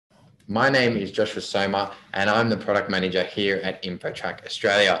My name is Joshua Somma, and I'm the product manager here at InfoTrack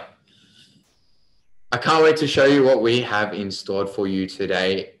Australia. I can't wait to show you what we have in store for you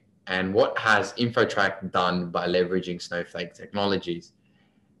today and what has InfoTrack done by leveraging Snowflake technologies.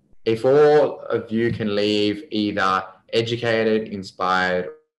 If all of you can leave either educated, inspired,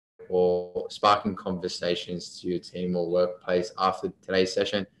 or sparking conversations to your team or workplace after today's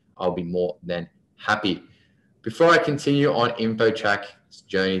session, I'll be more than happy. Before I continue on InfoTrack's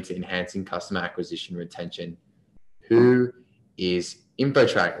journey to enhancing customer acquisition retention, who is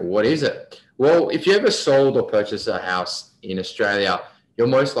InfoTrack? What is it? Well, if you ever sold or purchased a house in Australia, you're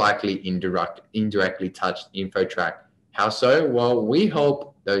most likely indirectly touched InfoTrack. How so? Well, we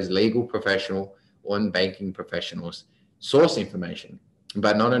help those legal professional or banking professionals source information,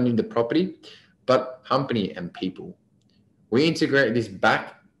 but not only the property, but company and people. We integrate this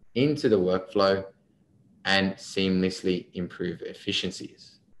back into the workflow and seamlessly improve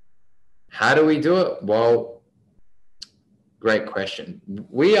efficiencies. How do we do it? Well, great question.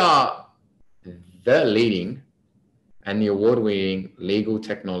 We are the leading and the award-winning legal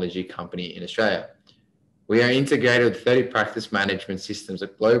technology company in Australia. We are integrated with 30 practice management systems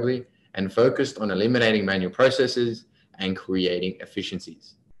globally and focused on eliminating manual processes and creating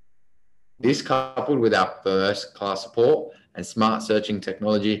efficiencies. This, coupled with our first-class support and smart searching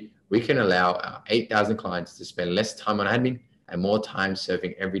technology, we can allow our 8,000 clients to spend less time on admin and more time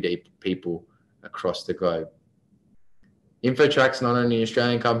serving everyday people across the globe. InfoTrack's not only an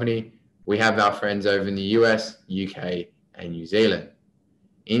Australian company, we have our friends over in the US, UK, and New Zealand.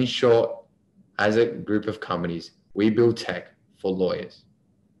 In short, as a group of companies, we build tech for lawyers.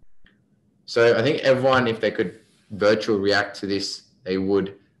 So I think everyone, if they could virtual react to this, they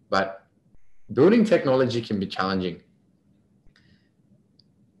would, but building technology can be challenging.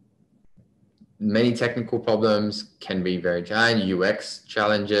 Many technical problems can be very challenging, UX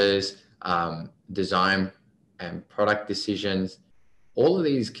challenges, design and product decisions. All of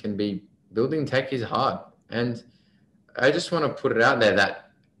these can be, building tech is hard. And I just want to put it out there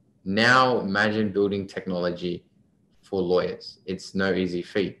that now imagine building technology for lawyers. It's no easy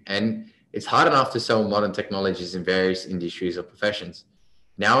feat. And it's hard enough to sell modern technologies in various industries or professions.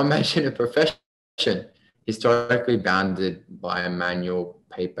 Now imagine a profession historically bounded by manual,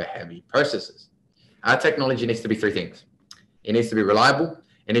 paper-heavy processes. Our technology needs to be three things. It needs to be reliable,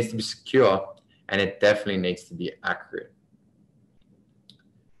 it needs to be secure, and it definitely needs to be accurate.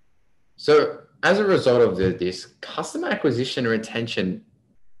 So as a result of this, customer acquisition and retention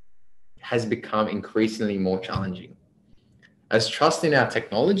has become increasingly more challenging, as trust in our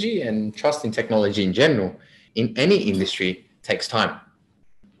technology and trust in technology in general in any industry takes time.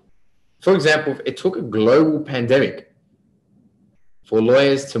 For example, it took a global pandemic for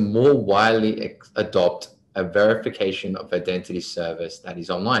lawyers to more widely adopt a verification of identity service that is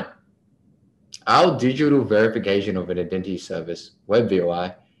online. Our digital verification of an identity service,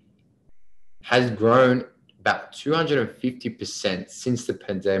 WebVOI, has grown about 250% since the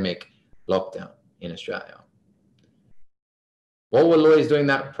pandemic lockdown in Australia. What were lawyers doing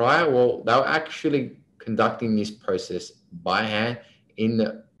that prior? Well, they were actually conducting this process by hand in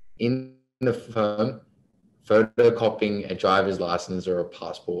the firm, photocopying a driver's license or a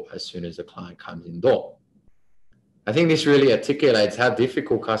passport as soon as the client comes in the door. I think this really articulates how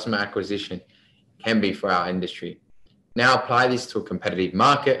difficult customer acquisition can be for our industry. Now apply this to a competitive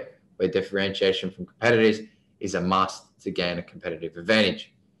market where differentiation from competitors is a must to gain a competitive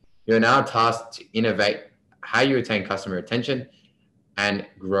advantage. You're now tasked to innovate how you retain customer attention and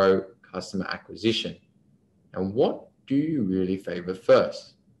grow customer acquisition. And what do you really favor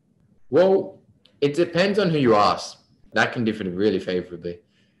first? Well, it depends on who you ask. That can differ really favorably.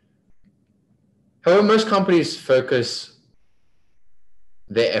 However, most companies focus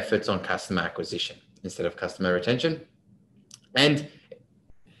their efforts on customer acquisition instead of customer retention. And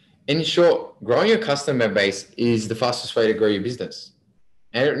in short, growing your customer base is the fastest way to grow your business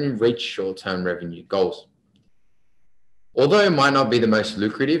and reach short-term revenue goals. Although it might not be the most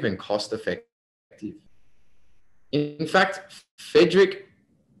lucrative and cost-effective. In fact, Frederick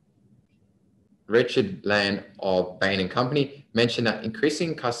Richard Land of Bain & Company mentioned that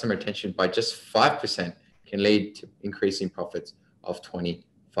increasing customer retention by just 5% can lead to increasing profits of 25%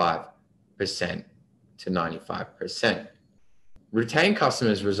 to 95%. Retained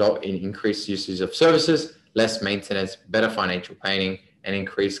customers result in increased usage of services, less maintenance, better financial planning, and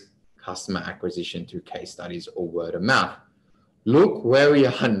increased customer acquisition through case studies or word of mouth. Look where we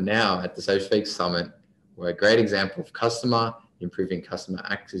are now at the Snowflake Summit. We're a great example of improving customer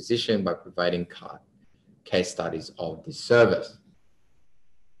acquisition by providing case studies of this service.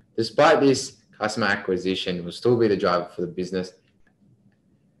 Despite this, customer acquisition will still be the driver for the business,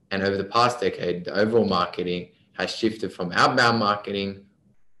 And over the past decade, the overall marketing has shifted from outbound marketing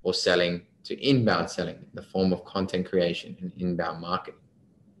or selling to inbound selling in the form of content creation and inbound marketing.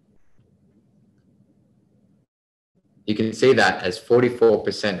 You can see that as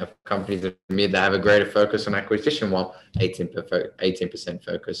 44% of companies admit they have a greater focus on acquisition, while 18%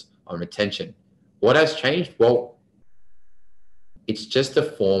 focus on retention. What has changed? Well, it's just the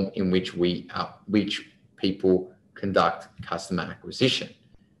form in which which people conduct customer acquisition.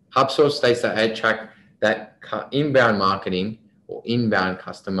 HubSpot states that inbound marketing or inbound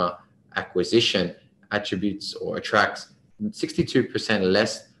customer acquisition attributes or attracts 62%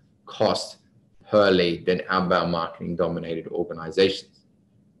 less cost per lead than outbound marketing dominated organizations.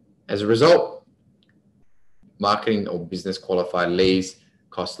 As a result, marketing or business qualified leads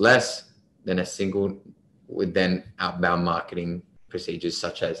cost less than outbound marketing procedures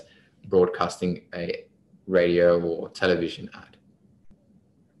such as broadcasting a radio or television ad.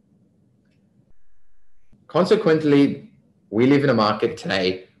 Consequently, we live in a market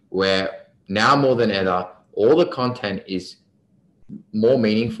today where now more than ever, all the content is more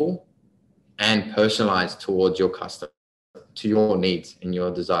meaningful and personalized towards your customer, to your needs and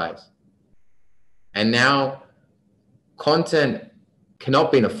your desires. And now content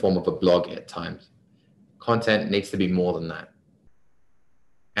cannot be in the form of a blog at times. Content needs to be more than that.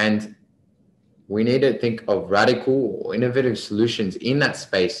 And we need to think of radical or innovative solutions in that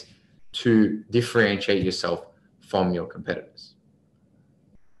space to differentiate yourself from your competitors.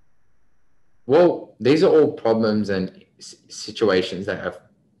 Well, these are all problems and situations that have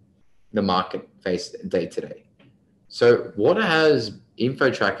the market face day to day. So what has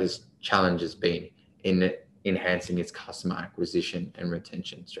InfoTrack's challenges been in enhancing its customer acquisition and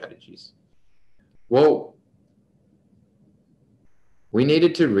retention strategies? Well, we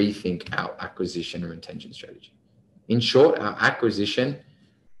needed to rethink our acquisition and retention strategy. In short, our acquisition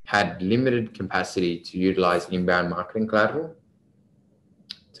had limited capacity to utilize inbound marketing collateral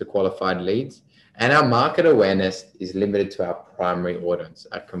to qualified leads, and our market awareness is limited to our primary audience,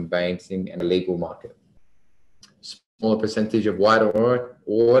 our conveyancing and legal market. Smaller percentage of wider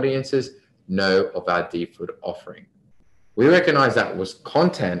audiences know of our default offering. We recognize that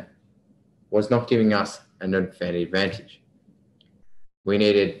content was not giving us an advantage. We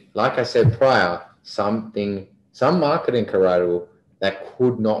needed, like I said prior, some marketing collateral that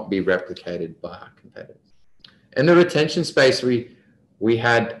could not be replicated by our competitors. In the retention space, we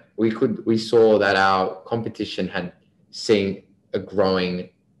saw that our competition has seen a growing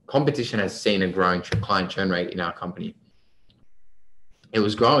client churn rate in our company. It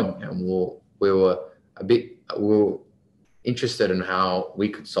was growing, and we were interested in how we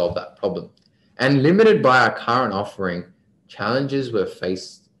could solve that problem. And limited by our current offering, challenges were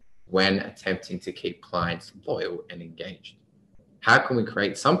faced when attempting to keep clients loyal and engaged. How can we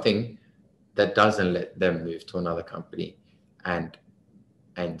create something that doesn't let them move to another company and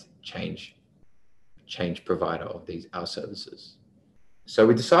change provider of our services? So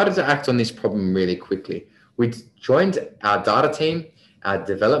we decided to act on this problem really quickly. We joined our data team, our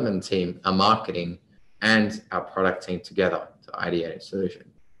development team, our marketing, and our product team together to ideate a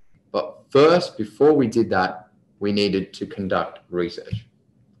solution. But first, before we did that, we needed to conduct research.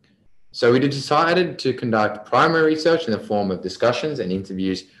 So we decided to conduct primary research in the form of discussions and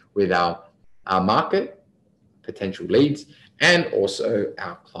interviews with our market, potential leads, and also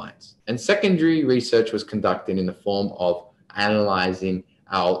our clients. And secondary research was conducted in the form of analyzing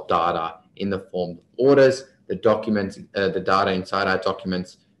our data in the form of orders, the documents, the data inside our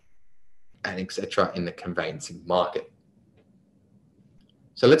documents, and etc. in the conveyancing market.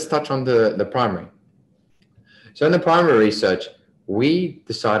 So let's touch on the primary. So in the primary research, we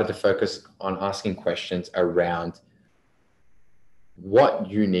decided to focus on asking questions around what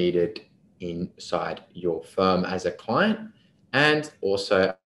you needed inside your firm as a client, and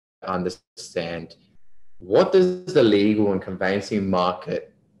also understand what does the legal and conveyancing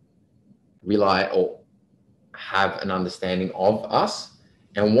market rely or have an understanding of us,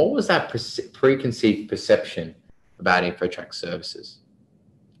 and what was that preconceived perception about InfoTrack services?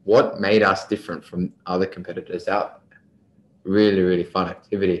 What made us different from other competitors out there? Really, really fun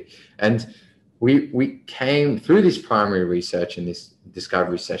activity. And we came through this primary research in this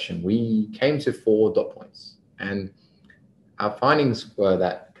discovery session, we came to 4 dot points. And our findings were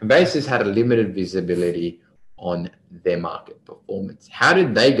that conveyancers had a limited visibility on their market performance. How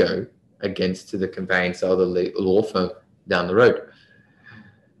did they go against the conveyancer or the law firm down the road?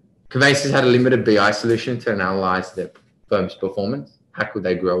 Conveyancers had a limited BI solution to analyze their firm's performance. How could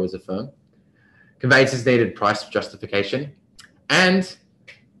they grow as a firm? Conveyancers needed price justification, and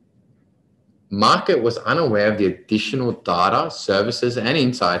market was unaware of the additional data, services, and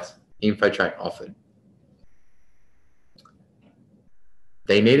insights InfoTrack offered.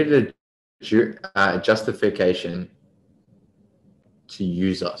 They needed a justification to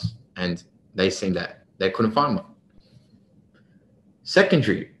use us, and they seemed that they couldn't find one.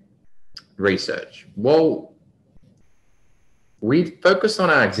 Secondary research. Well, we focused on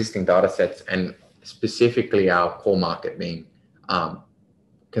our existing data sets and specifically our core market being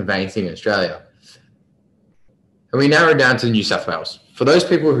conveyancing in Australia. And we narrowed down to New South Wales. For those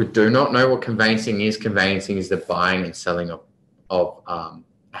people who do not know what conveyancing is the buying and selling of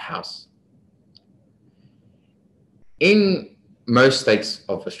a house. In most states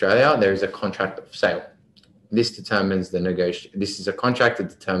of Australia, there is a contract of sale. This determines this is a contract to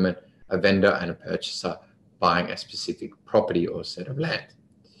determine a vendor and a purchaser buying a specific property or set of land.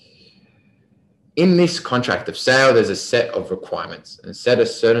 In this contract of sale, there's a set of requirements and a set of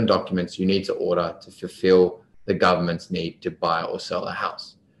certain documents you need to order to fulfill the government's need to buy or sell a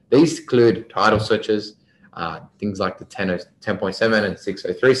house. These include title searches, things like the 10.7 and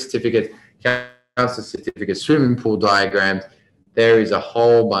 603 certificates, council certificates, swimming pool diagrams. There is a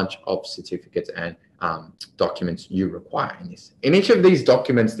whole bunch of certificates and documents you require in this. In each of these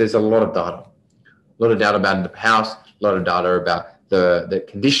documents, there's a lot of data. A lot of data about the house, a lot of data about the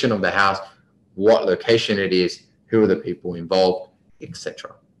condition of the house, what location it is, who are the people involved,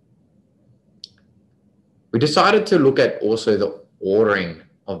 etc. We decided to look at also the ordering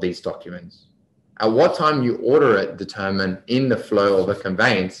of these documents. At what time you order it determine in the flow of a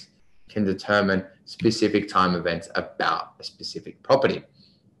conveyance can determine specific time events about a specific property.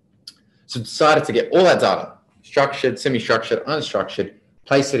 So decided to get all that data, structured, semi-structured, unstructured,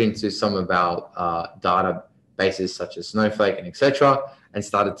 place it into some of our databases such as Snowflake and etc., and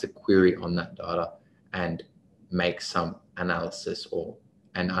started to query on that data and make some analysis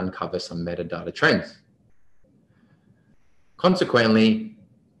and uncover some metadata trends. Consequently,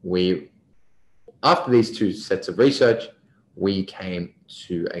 after these two sets of research, we came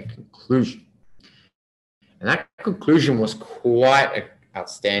to a conclusion. And that conclusion was quite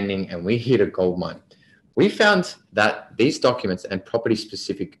outstanding, and we hit a gold mine. We found that these documents and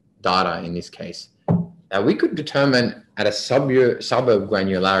property-specific data in this case, that we could determine at a suburb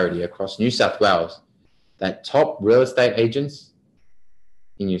granularity across New South Wales that top real estate agents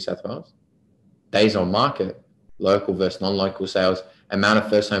in New South Wales, days on market, local versus non-local sales, amount of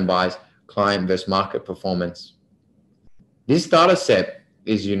first home buys, client versus market performance. This data set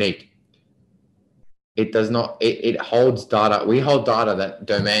is unique. It holds data. We hold data that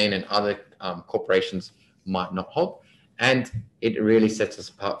Domain and other corporations might not hold. And it really sets us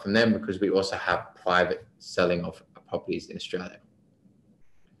apart from them because we also have private selling of properties in Australia.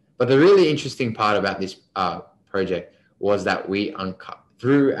 But the really interesting part about this project was that we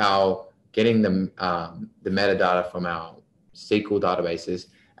through our getting the metadata from our SQL databases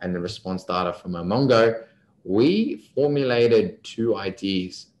and the response data from our Mongo, we formulated two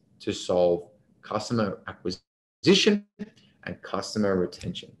ideas to solve customer acquisition and customer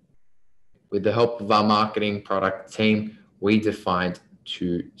retention. With the help of our marketing product team, we defined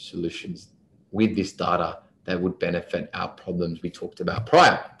two solutions with this data that would benefit our problems we talked about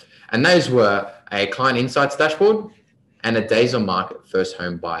prior. And those were a client insights dashboard and a days on market first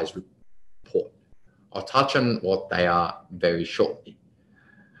home buyers report. I'll touch on what they are very shortly.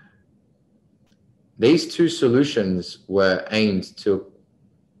 These two solutions were aimed to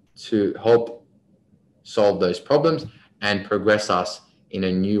help solve those problems and progress us in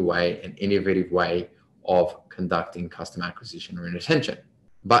a new way, an innovative way of conducting customer acquisition and retention.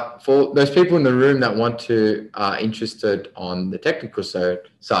 But for those people in the room that are interested on the technical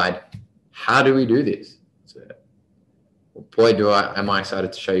side, how do we do this? So, boy, am I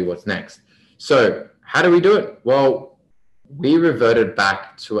excited to show you what's next. So how do we do it? Well, we reverted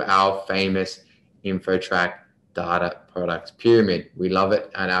back to our famous InfoTrack data product pyramid. We love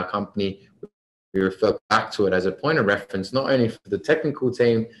it at our company. We refer back to it as a point of reference, not only for the technical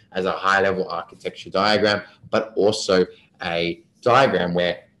team as a high-level architecture diagram, but also a diagram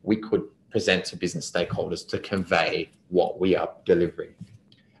where we could present to business stakeholders to convey what we are delivering.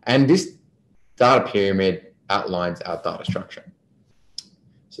 And this data pyramid outlines our data structure.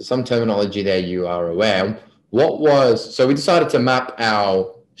 So some terminology there you are aware. So we decided to map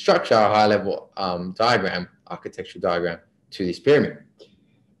our structure, our high-level diagram, architecture diagram, to this pyramid.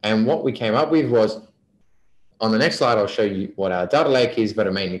 And what we came up with was, on the next slide, I'll show you what our data lake is, but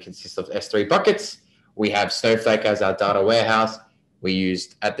it mainly consists of S3 buckets. We have Snowflake as our data warehouse. We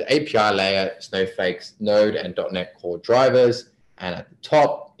used at the API layer, Snowflake's Node and .NET Core drivers. And at the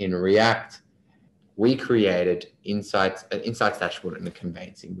top in React, we created an insights dashboard and a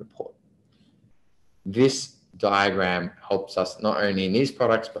conveyancing report. this diagram helps us not only in these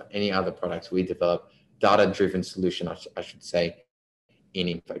products, but any other products we develop, data-driven solution, I should say, in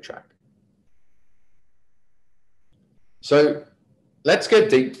InfoTrack. So let's get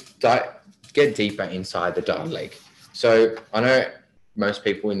deeper inside the data lake. So I know most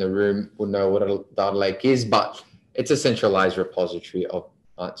people in the room will know what a data lake is, but it's a centralized repository of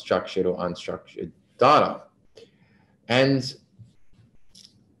structured or unstructured data. And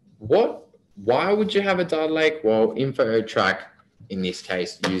why would you have a data lake? Well, InfoTrack, in this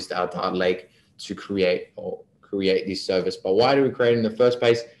case, used our data lake to create this service. But why did we create it in the first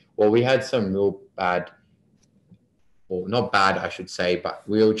place? Well, we had some real bad, or not bad, I should say, but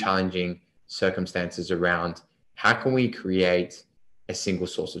real challenging circumstances around how can we create a single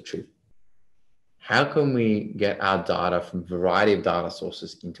source of truth? How can we get our data from a variety of data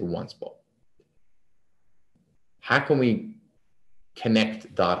sources into one spot? How can we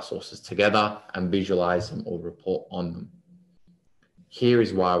connect data sources together and visualize them or report on them? Here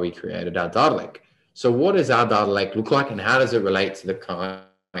is why we created our data lake. So what does our data lake look like, and how does it relate to the client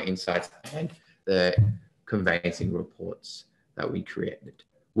insights and the conveyancing reports that we created?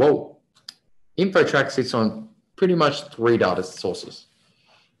 Well, InfoTrack sits on pretty much 3 data sources.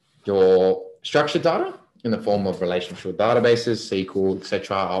 Your structured data in the form of relational databases, SQL,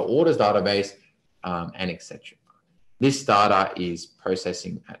 etc., our orders database, and etc. This data is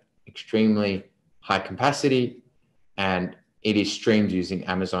processing at extremely high capacity, and it is streamed using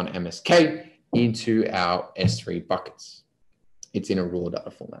Amazon MSK into our S3 buckets. It's in a raw data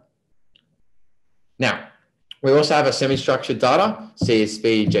format. Now, we also have a semi-structured data,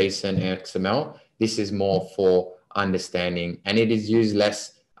 CSV, JSON, and XML. This is more for understanding, and it is used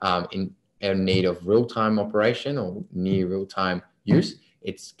less in need of real-time operation or near real-time use.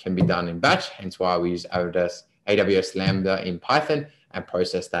 It can be done in batch, hence why we use AWS Lambda in Python and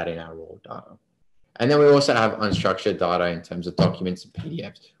process that in our raw data. And then we also have unstructured data in terms of documents and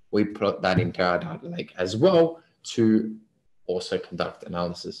PDFs. We put that into our data lake as well to also conduct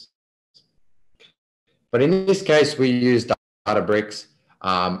analysis. But in this case, we use Databricks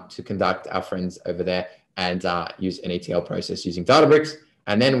to conduct our friends over there and use an ETL process using Databricks.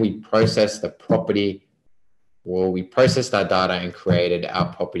 And then we process the property, or we processed that data and created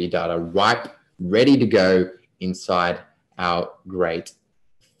our property data ripe, ready to go inside our great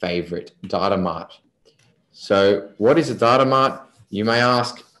favorite data mart. So what is a data mart, you may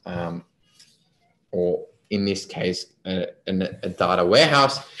ask, or in this case, a data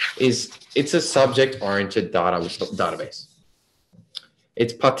warehouse it's a subject-oriented database.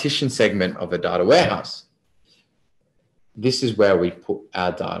 It's partition segment of a data warehouse. This is where we put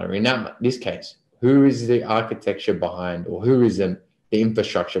our data in. Now, this case, who is the architecture behind, or who is the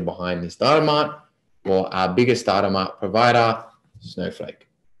infrastructure behind this data mart? Well, our biggest data mart provider, Snowflake.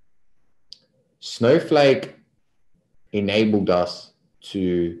 Snowflake enabled us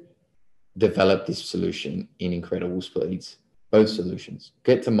to develop this solution in incredible speeds. Both solutions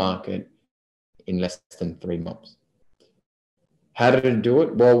get to market in less than 3 months. How did it do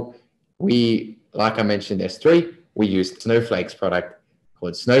it? Well, like I mentioned, S3, we used Snowflake's product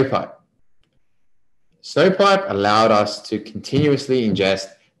called Snowpipe. Snowpipe allowed us to continuously ingest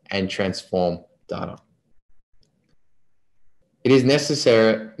and transform data. It is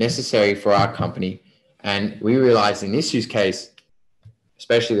necessary for our company, and we realized in this use case,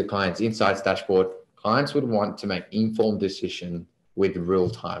 especially the client's insights dashboard, clients would want to make informed decisions with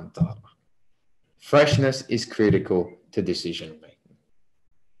real-time data. Freshness is critical to decision making.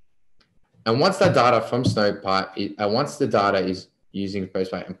 And once that data from Snowpipe, once the data is using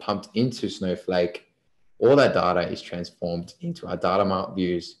Snowpipe and pumped into Snowflake, all that data is transformed into our data mart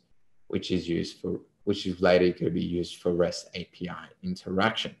views, which is later going to be used for REST API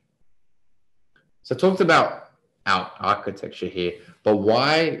interaction. So I talked about our architecture here, but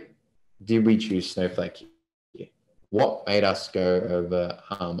why did we choose Snowflake here? What made us go over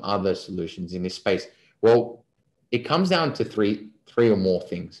other solutions in this space? Well, it comes down to three or more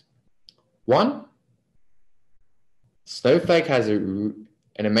things. One, Snowflake has an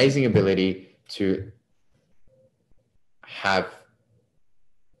amazing ability to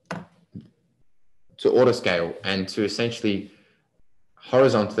auto scale and to essentially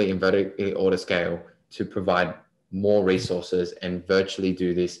horizontally and vertically auto scale to provide more resources and virtually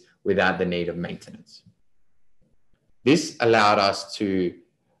do this without the need of maintenance. This allowed us to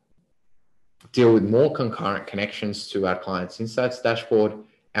deal with more concurrent connections to our client's insights dashboard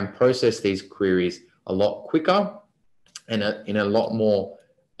and process these queries a lot quicker and in a lot more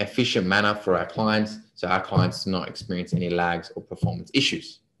efficient manner for our clients, so our clients do not experience any lags or performance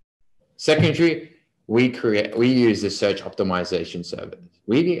issues. Secondary, we use the search optimization service.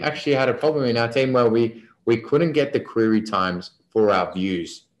 We actually had a problem in our team where we couldn't get the query times for our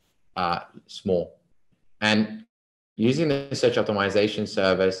views small. And using the search optimization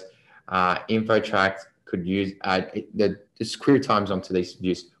service, InfoTrack could use the query times onto these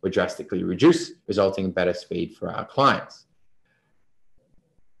views were drastically reduced, resulting in better speed for our clients.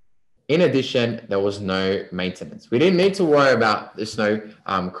 In addition, there was no maintenance. We didn't need to worry about the Snow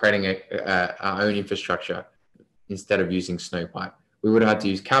creating our own infrastructure instead of using Snowpipe. We would have had to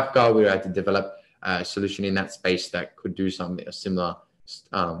use Kafka. We would have had to develop a solution in that space that could do something similar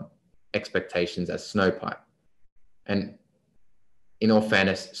expectations as Snowpipe. And in all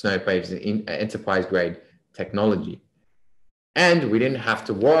fairness, Snowpipe is an enterprise-grade technology. And we didn't have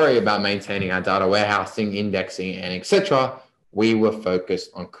to worry about maintaining our data warehousing, indexing, and etc. We were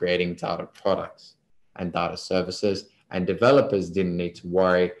focused on creating data products and data services, and developers didn't need to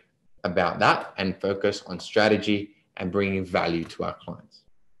worry about that and focus on strategy and bringing value to our clients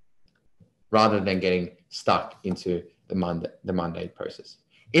rather than getting stuck into the mundane process.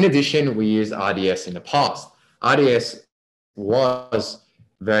 In addition, we used RDS in the past. RDS was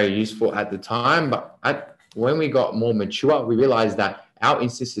very useful at the time, but when we got more mature, we realized that our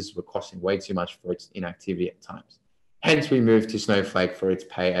instances were costing way too much for its inactivity at times. Hence, we moved to Snowflake for its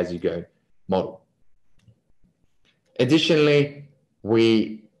pay-as-you-go model. Additionally,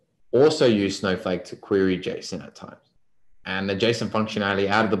 we also use Snowflake to query JSON at times. And the JSON functionality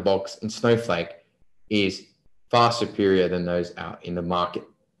out of the box in Snowflake is far superior than those out in the market.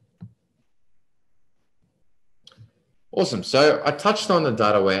 Awesome. So I touched on the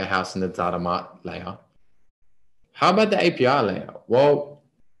data warehouse and the data mart layer. How about the API layer? Well,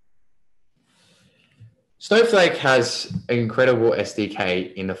 Snowflake has an incredible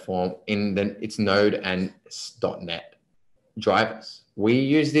SDK in the form its Node and .NET drivers. We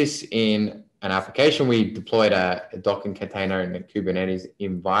use this in an application. We deployed a Docker container in a Kubernetes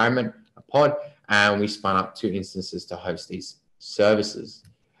environment, a pod, and we spun up 2 instances to host these services.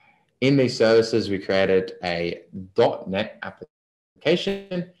 In these services, we created a .NET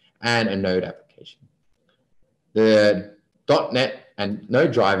application and a Node application. The .NET and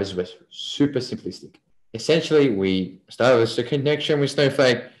Node drivers were super simplistic. Essentially, we established a connection with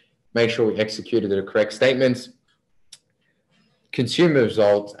Snowflake, make sure we executed the correct statements, consumed the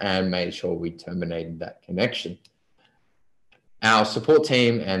results, and made sure we terminated that connection. Our support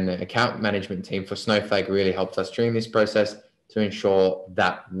team and the account management team for Snowflake really helped us during this process to ensure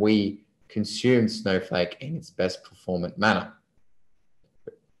that we consumed Snowflake in its best performant manner.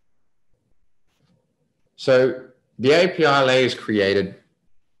 So the API layers created,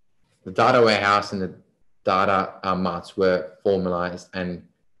 the data warehouse and the data marts were formalized and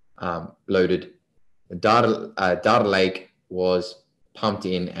loaded. The data lake was pumped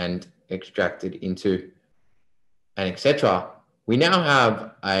in and extracted into, and etc. We now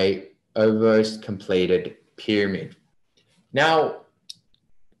have a almost completed pyramid. Now,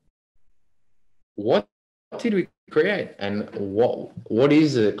 what did we create, and what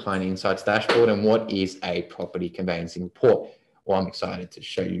is a client insights dashboard, and what is a property conveyancing report? Well, I'm excited to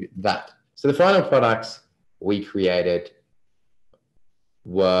show you that. So the final products we created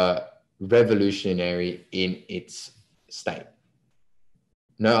were revolutionary in its state.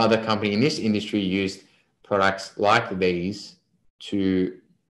 No other company in this industry used products like these to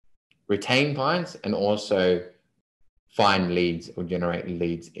retain clients and also find leads or generate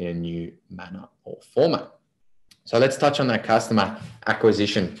leads in a new manner or format. So let's touch on that customer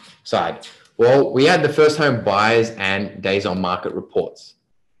acquisition side. Well, we had the first home buyers and days on market reports.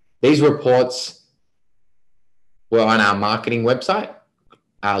 These reports were on our marketing website.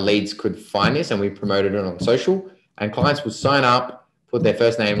 Our leads could find this and we promoted it on social, and clients would sign up, put their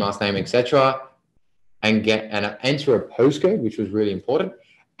first name, last name, etc., and enter a postcode, which was really important,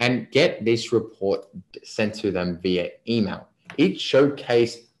 and get this report sent to them via email. It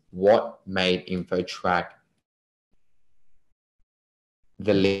showcased what made InfoTrack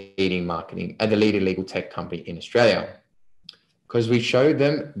the leading legal tech company in Australia, because we showed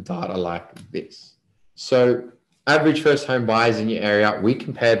them data like this. So average first home buyers in your area, we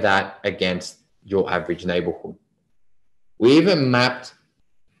compared that against your average neighborhood. We even mapped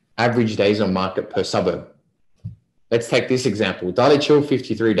average days on market per suburb. Let's take this example. Darley Chill,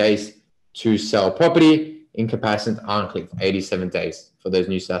 53 days to sell property, in comparison to Arncliffe, 87 days for those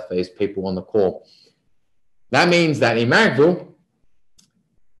New South Wales people on the call. That means that in Marrickville,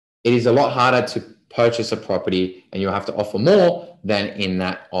 it is a lot harder to purchase a property and you'll have to offer more than in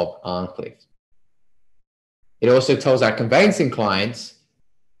that of Arncliffe. It also tells our conveyancing clients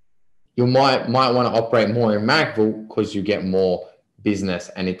you might want to operate more in Marrickville because you get more business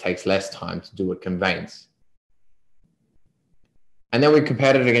and it takes less time to do a conveyance. And then we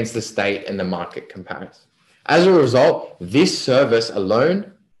compared it against the state and the market comparison. As a result, this service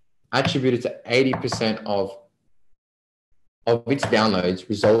alone attributed to 80% of its downloads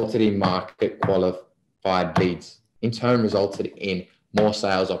resulted in market qualified leads, in turn resulted in more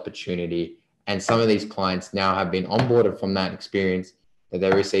sales opportunity. And some of these clients now have been onboarded from that experience that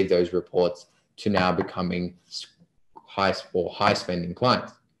they received those reports to now becoming high spending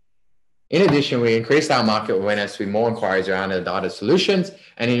clients. In addition, we increased our market awareness with more inquiries around our data solutions.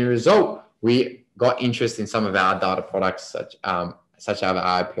 And in a result, we got interest in some of our data products, such as our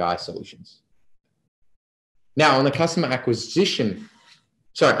API solutions. Now, on the customer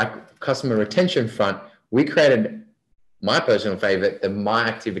retention front, we created my personal favorite, the My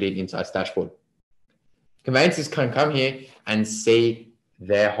Activity Insights dashboard. Conveyancers can come here and see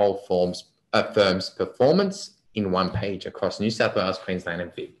their whole firm's performance in one page across New South Wales, Queensland,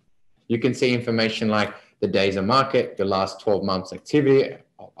 and Vic. You can see information like the days on market, your last 12 months activity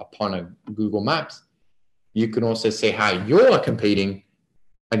upon a Google Maps. You can also see how you're competing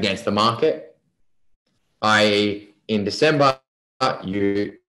against the market, i.e. in December,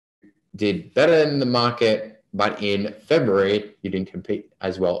 you did better than the market, but in February, you didn't compete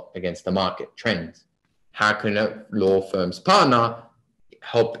as well against the market trends. How can a law firm's partner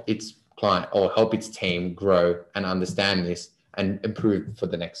help its client or help its team grow and understand this and improve for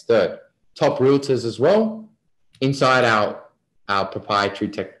the next third? Top realtors as well. Inside our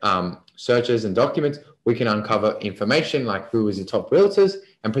proprietary tech searches and documents, we can uncover information like who is the top realtors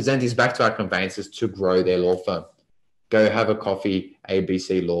and present this back to our conveyancers to grow their law firm. Go have a coffee,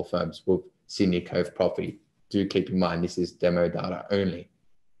 ABC law firms with Sydney Cove Property. Do keep in mind, this is demo data only.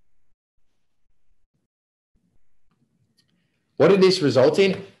 What did this result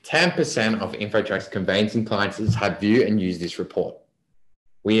in? 10% of InfoTrack's conveyancing clients have viewed and used this report.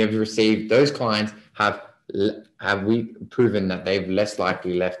 We have received, those clients have we proven that they've less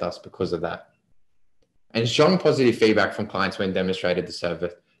likely left us because of that. And strong positive feedback from clients when demonstrated the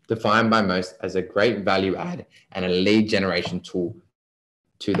service, defined by most as a great value add and a lead generation tool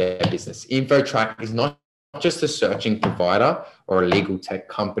to their business. InfoTrack is not just a searching provider or a legal tech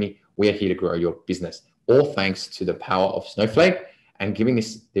company. We are here to grow your business, all thanks to the power of Snowflake and giving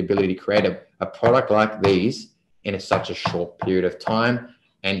us the ability to create a product like these in such a short period of time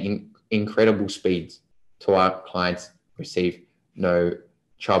and in incredible speeds to our clients receive no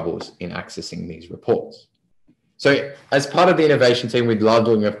troubles in accessing these reports. So as part of the innovation team, we love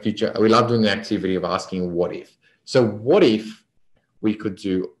doing the activity of asking what if. So what if we could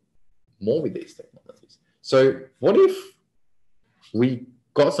do more with these technologies? So what if we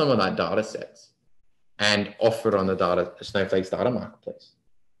got some of that data sets and offered on the Snowflake's data marketplace?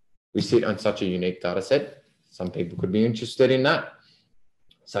 We sit on such a unique data set. Some people could be interested in that,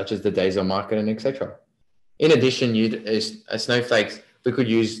 such as the days on market and etc. In addition, we could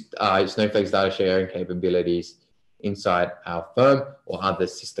use Snowflake's data sharing capabilities inside our firm or other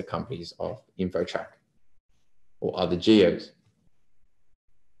sister companies of InfoTrack or other geos.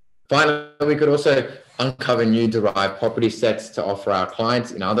 Finally, we could also uncover new derived property sets to offer our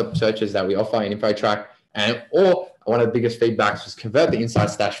clients in other searches that we offer in InfoTrack. Or one of the biggest feedbacks was convert the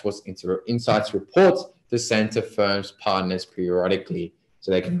insights dashboards into insights reports to send to firms' partners periodically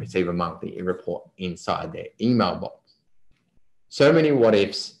so they can receive a monthly report inside their email box. So many what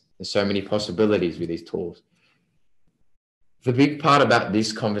ifs and so many possibilities with these tools. The big part about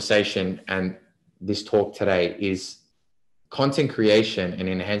this conversation and this talk today is content creation and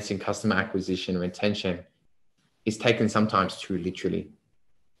enhancing customer acquisition and retention is taken sometimes too literally.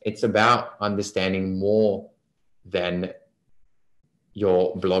 It's about understanding more than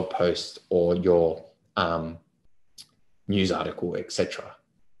your blog post or your news article, etc.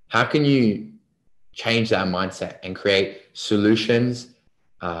 How can you change that mindset and create solutions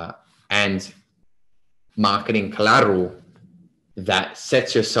and marketing collateral that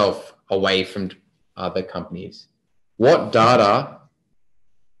sets yourself away from other companies? What data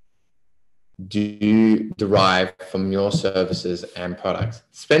do you derive from your services and products?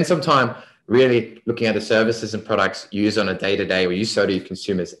 Spend some time really looking at the services and products used on a day-to-day or you sell to your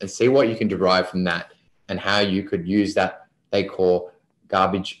consumers and see what you can derive from that and how you could use that they call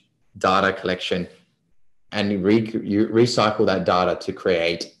garbage data collection and you recycle that data to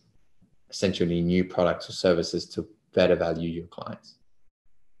create essentially new products or services to better value your clients.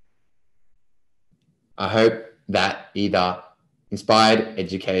 I hope that either inspired,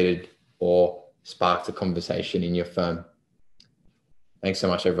 educated, or sparked a conversation in your firm. Thanks so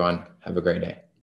much, everyone. Have a great day.